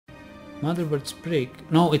Motherbird's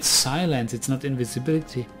brick. No, it's silence, it's not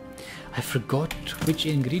invisibility. I forgot which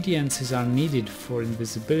ingredients are needed for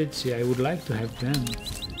invisibility. I would like to have them.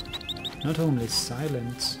 Not only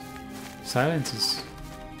silence. Silence is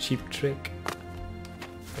a cheap trick.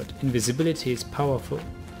 But invisibility is powerful.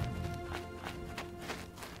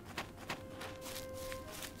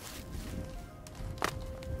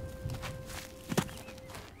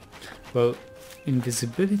 Well,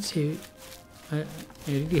 invisibility, I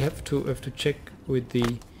really have to check with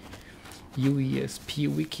the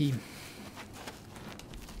UESP wiki.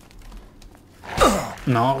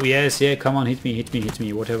 No, yes, yeah, come on, hit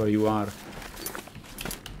me, whatever you are.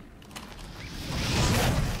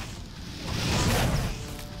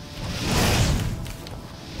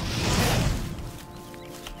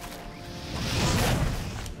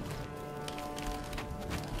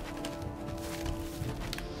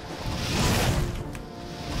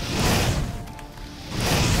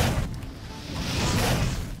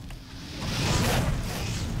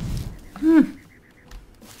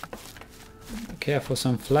 Care for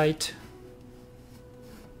some flight.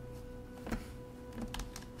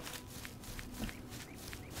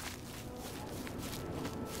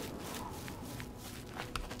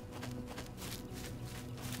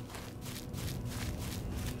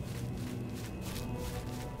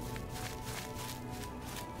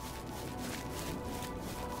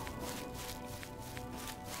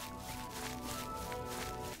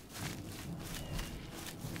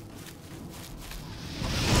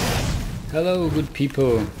 Hello, good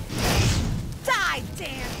people. Die,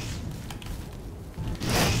 damn.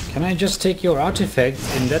 Can I just take your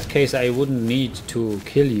artifacts? In that case, I wouldn't need to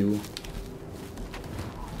kill you.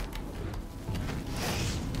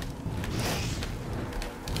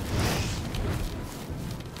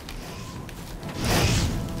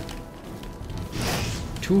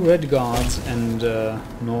 Two red guards and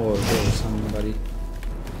Nord or somebody.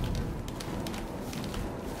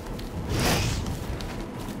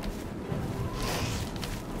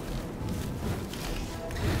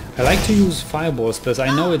 I like to use fireballs because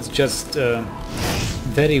I know it's just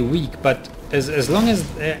very weak, but as long as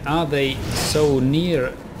they so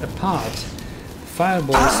near apart,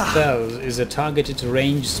 fireball spell is a targeted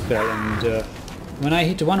range spell, and when I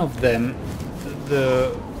hit one of them,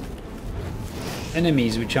 the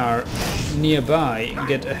enemies which are nearby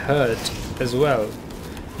get hurt as well.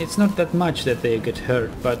 It's not that much that they get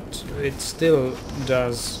hurt, but it still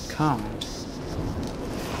does count.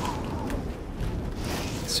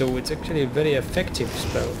 So it's actually a very effective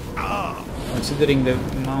spell, considering the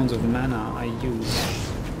amounts of mana I use.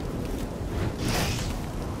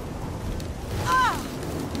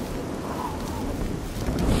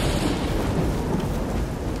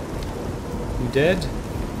 You dead?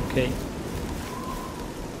 Okay.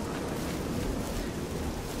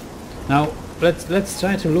 Now let's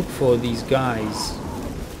try to look for these guys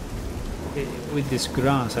with this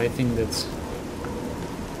grass. I think it's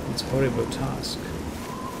a horrible task.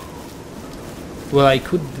 Well, I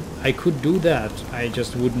could do that. I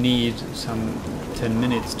just would need some 10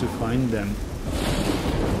 minutes to find them.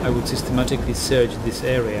 I would systematically search this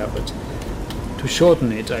area, but to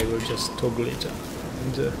shorten it, I will just toggle it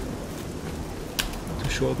and to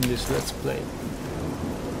shorten this let's play.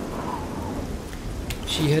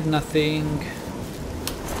 She had nothing.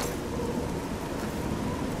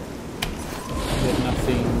 She had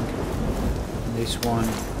nothing. This one.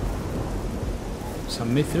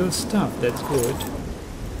 Some mithril stuff, that's good.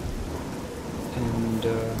 And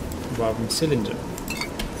Dwarven cylinder.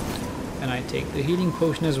 And I take the healing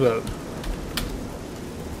potion as well.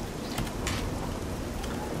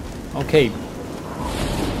 Okay.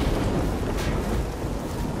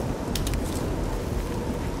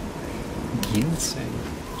 Ginseng.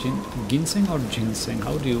 Ginseng or ginseng?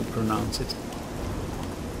 How do you pronounce it?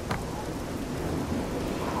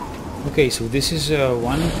 Okay, so this is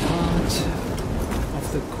one part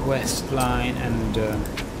the quest line, and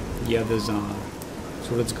the others are.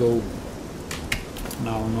 So let's go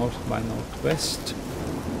now north by northwest.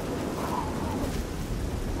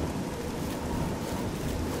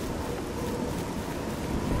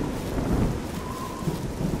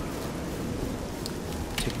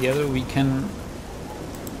 Together we can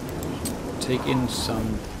take in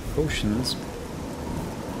some potions.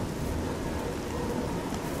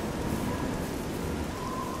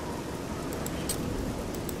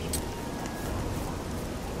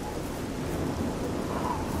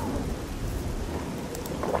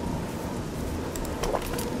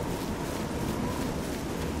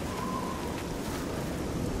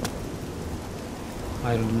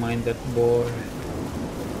 I don't mind that boar.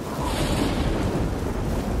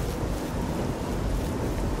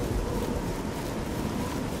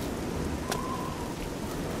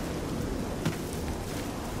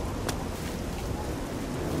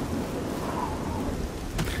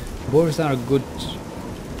 Boars are good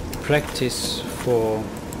practice for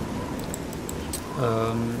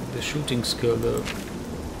the shooting skill, the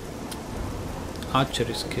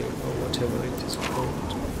archery skill, or whatever it is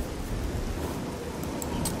called.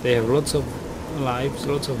 They have lots of lives,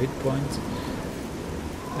 lots of hit points,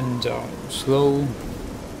 and slow.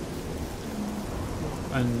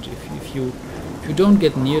 And if you don't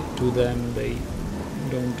get near to them, they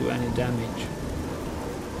don't do any damage.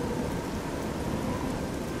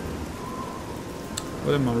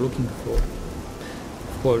 What am I looking for?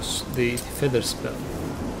 Of course, the feather spell.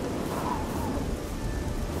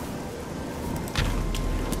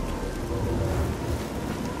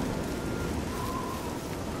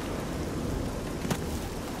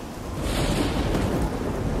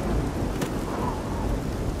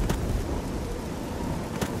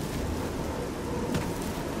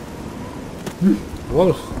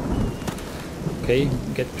 Wolf. Okay,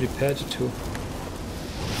 get prepared to fight.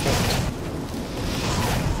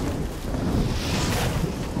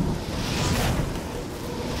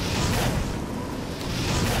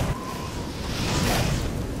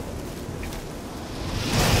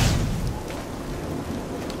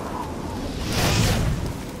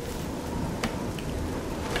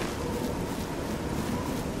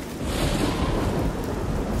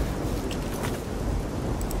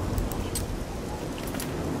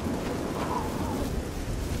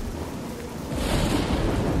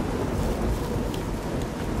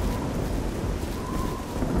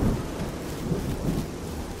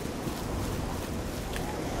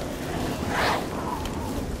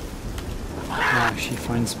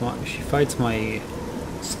 She fights my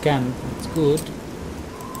scamp. It's good.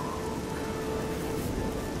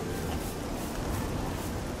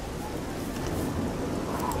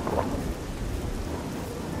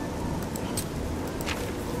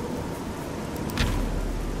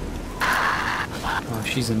 Oh,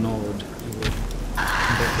 she's annoyed. I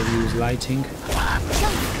will better use lighting.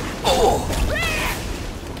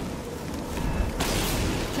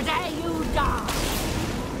 Today you die.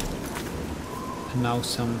 And now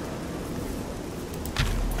some.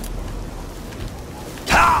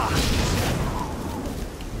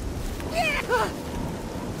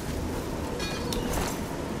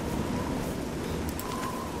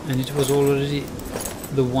 And it was already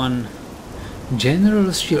the one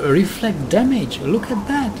general shield. Reflect damage. Look at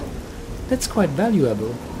that. That's quite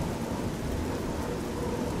valuable.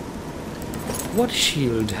 What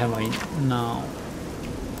shield have I now?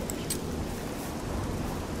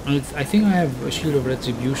 I think I have a shield of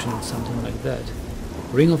retribution or something like that.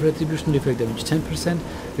 Ring of retribution, reflect damage 10%,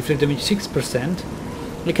 reflect damage 6%.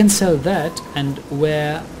 I can sell that and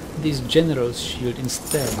wear this general's shield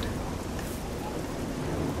instead.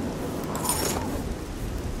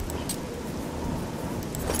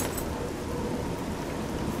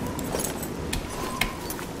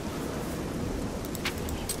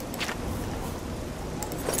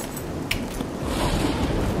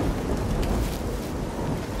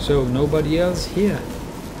 So nobody else here.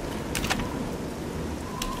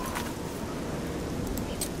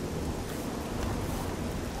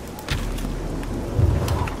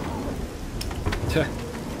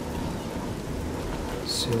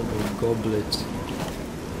 Silver goblet.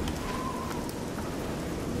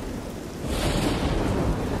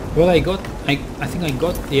 Well, I think I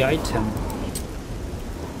got the item.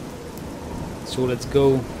 So let's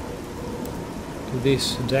go to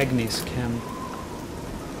this Dagny's camp.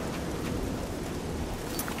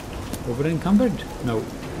 Over encumbered? No.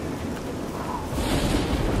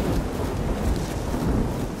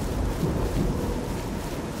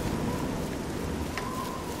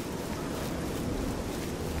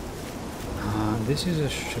 Ah, this is a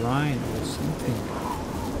shrine or something.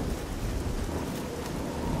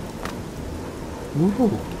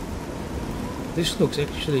 Ooh, this looks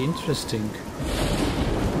actually interesting.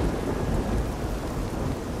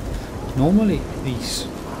 Normally these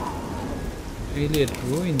Ayleid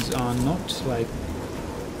ruins are not like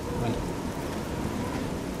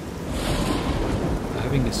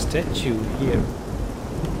having a statue here.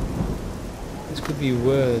 This could be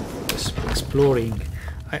worth exploring.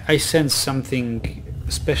 I sense something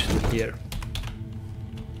special here.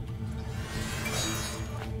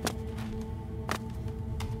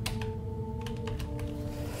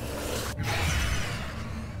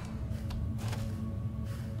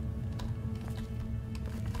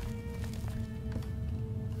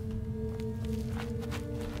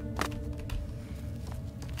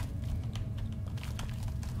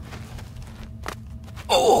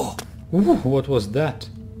 Oh! Ooh, what was that?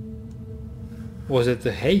 Was it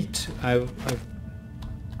the hate I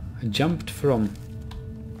jumped from?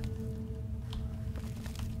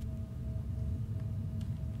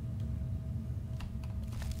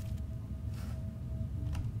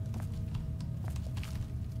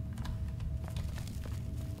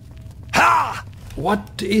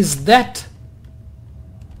 What is that?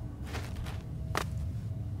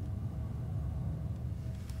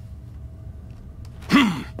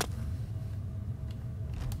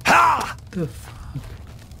 The fuck?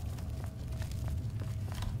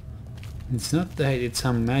 It's not that, it's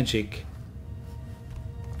some magic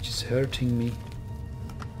which is hurting me.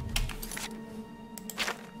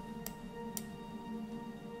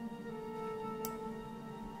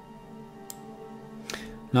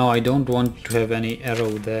 No, I don't want to have any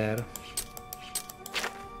arrow there.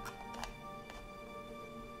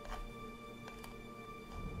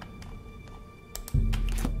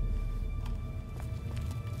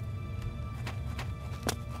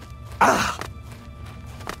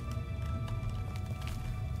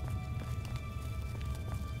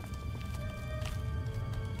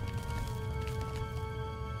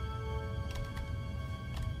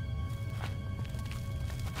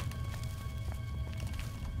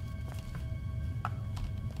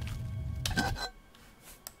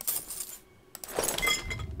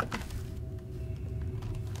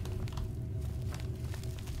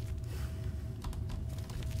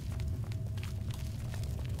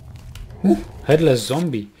 Ooh, headless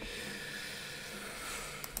zombie.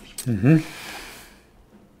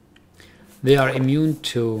 They are immune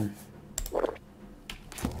to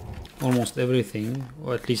almost everything,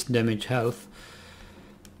 or at least damage health.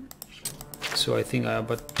 So I think,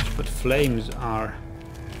 but flames are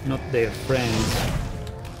not their friends.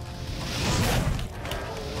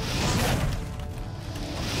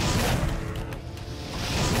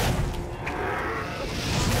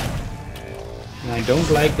 And I don't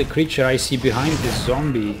like the creature I see behind this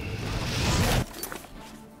zombie.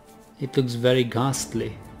 It looks very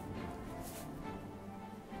ghastly.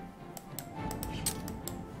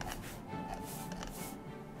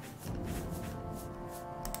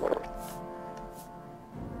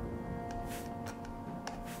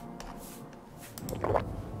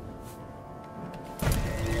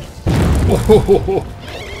 Oh.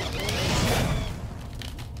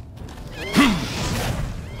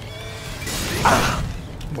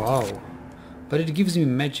 Wow, but it gives me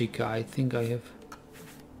magic. I think I have.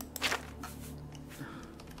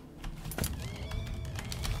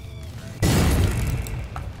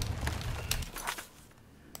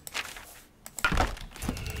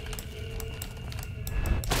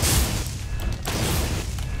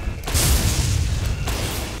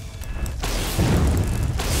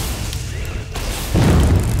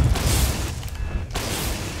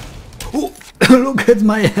 Oh, look at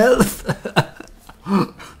my health.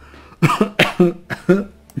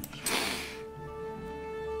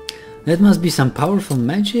 That must be some powerful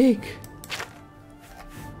magic.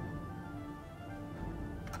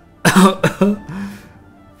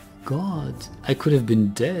 God, I could have been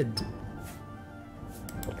dead.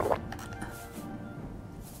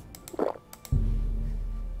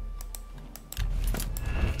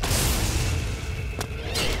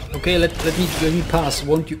 Okay, let me pass.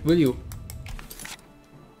 Won't you? Will you?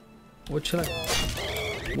 What shall I?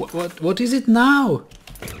 What is it now?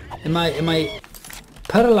 Am I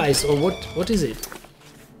paralyzed or what? What is it?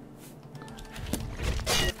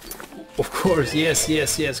 Of course,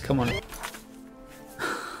 yes. Come on.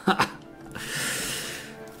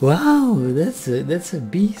 Wow, that's a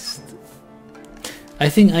beast. I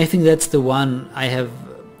think that's the one I have.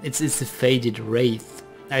 It's a faded Wraith.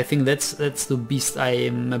 I think that's the beast I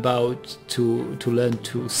am about to learn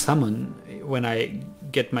to summon when I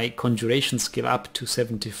get my conjuration skill up to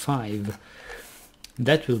 75.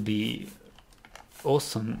 That will be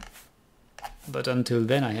awesome. But until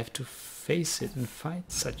then I have to face it and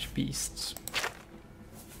fight such beasts.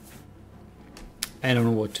 I don't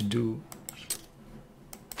know what to do.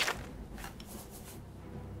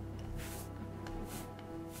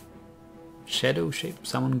 Shadow shape,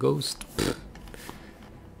 summon ghost. Pfft.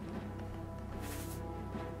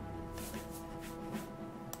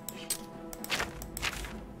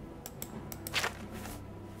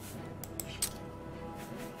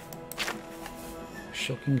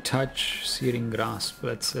 Shocking touch, searing grasp.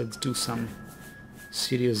 Let's do some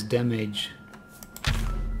serious damage.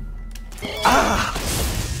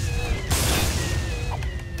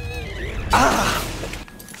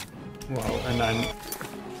 Wow, and I'm